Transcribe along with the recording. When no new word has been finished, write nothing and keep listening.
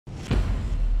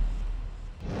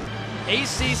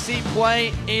ACC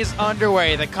play is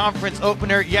underway. The conference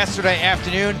opener yesterday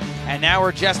afternoon, and now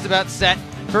we're just about set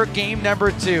for game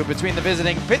number 2 between the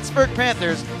visiting Pittsburgh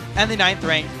Panthers and the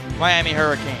 9th-ranked Miami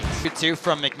Hurricanes. 2-2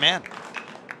 from McMahon.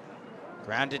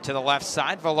 Grounded to the left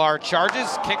side. Villar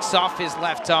charges, kicks off his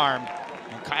left arm,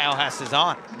 and Kyle Hess is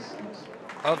on.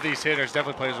 Of these hitters,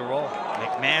 definitely plays a role.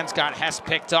 McMahon's got Hess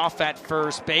picked off at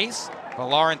first base.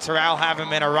 Villar and Terrell have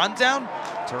him in a rundown.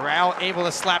 Terrell able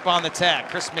to slap on the tag.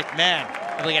 Chris McMahon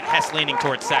able to get Hess leaning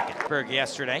towards second. Pittsburgh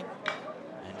yesterday,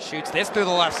 and shoots this through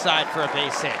the left side for a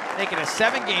base hit, making a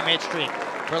 7-game hit streak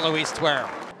for Luis Tuero.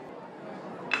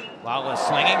 Lala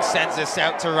swinging, sends this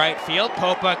out to right field.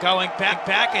 Popa going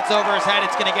back. It's over his head.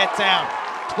 It's going to get down.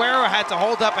 Tuero had to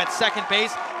hold up at second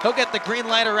base. He'll get the green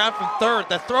light around from third.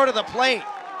 The throw to the plate,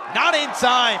 not in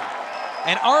time.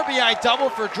 An RBI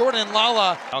double for Jordan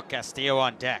Lala. Del Castillo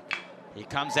on deck. He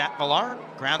comes at Villar,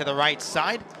 ground to the right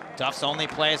side. Duff's only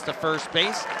plays to first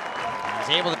base. And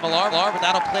he's able to Villar, but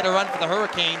that'll play to run for the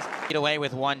Hurricanes. Get away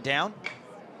with one down.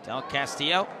 Del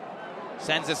Castillo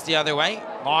sends us the other way.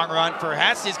 Long run for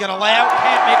Hess. He's going to lay out,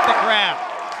 can't make the grab.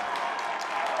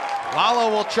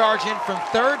 Lala will charge in from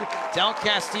third. Del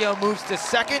Castillo moves to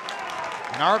second.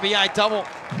 An RBI double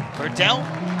for Del.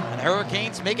 And the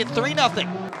Hurricanes make it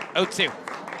 3-0. 0-2.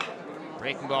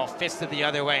 Breaking ball fisted the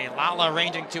other way. Lala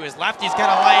ranging to his left. He's going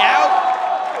to lay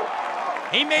out.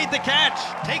 He made the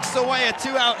catch. Takes away a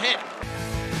 2-out hit.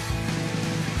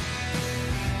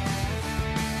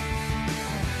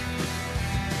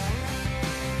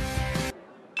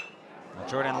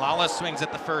 Jordan Lala swings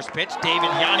at the first pitch. David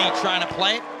Yanni trying to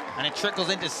play it, and it trickles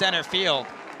into center field.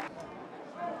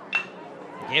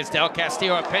 Gives Del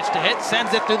Castillo a pitch to hit,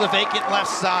 sends it through the vacant left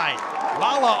side.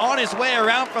 Lala on his way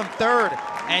around from third,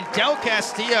 and Del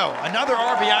Castillo, another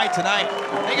RBI tonight,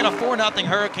 making a 4-0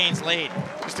 Hurricanes lead.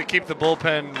 Just to keep the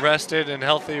bullpen rested and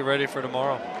healthy, ready for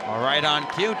tomorrow. All right, on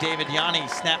cue, David Yanni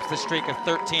snaps the streak of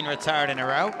 13 retired in a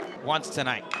row once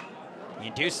tonight. He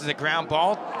induces a ground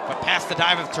ball, but past the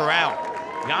dive of Terrell.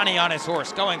 Yanni on his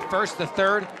horse, going first to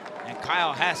third, and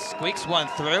Kyle Hess squeaks one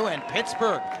through, and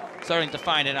Pittsburgh starting to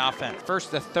find an offense.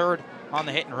 First to third on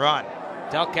the hit and run.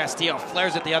 Del Castillo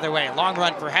flares it the other way. Long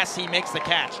run for Hess, he makes the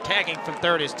catch. Tagging from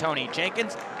third is Tony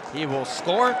Jenkins. He will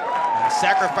score. And a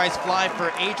sacrifice fly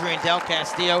for Adrian Del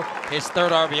Castillo, his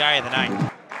 3rd RBI of the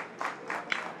night.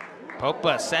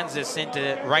 Popa sends this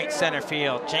into right center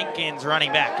field. Jenkins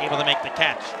running back, able to make the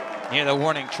catch near the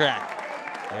warning track.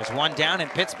 There's one down,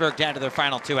 and Pittsburgh down to their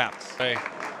final 2 outs. Hey.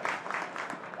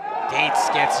 Gates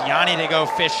gets Yanni to go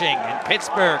fishing, and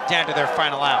Pittsburgh down to their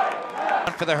final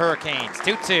out. For the Hurricanes,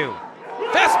 2-2.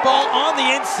 Fastball on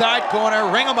the inside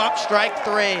corner, ring 'em up, strike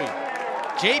 3.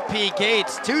 JP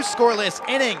Gates, 2 scoreless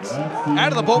innings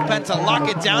out of the bullpen to lock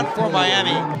it down for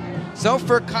Miami. So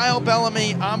for Kyle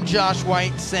Bellamy, I'm Josh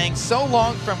White saying so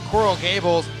long from Coral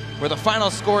Gables, where the final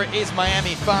score is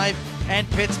Miami 5 and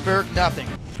Pittsburgh 0.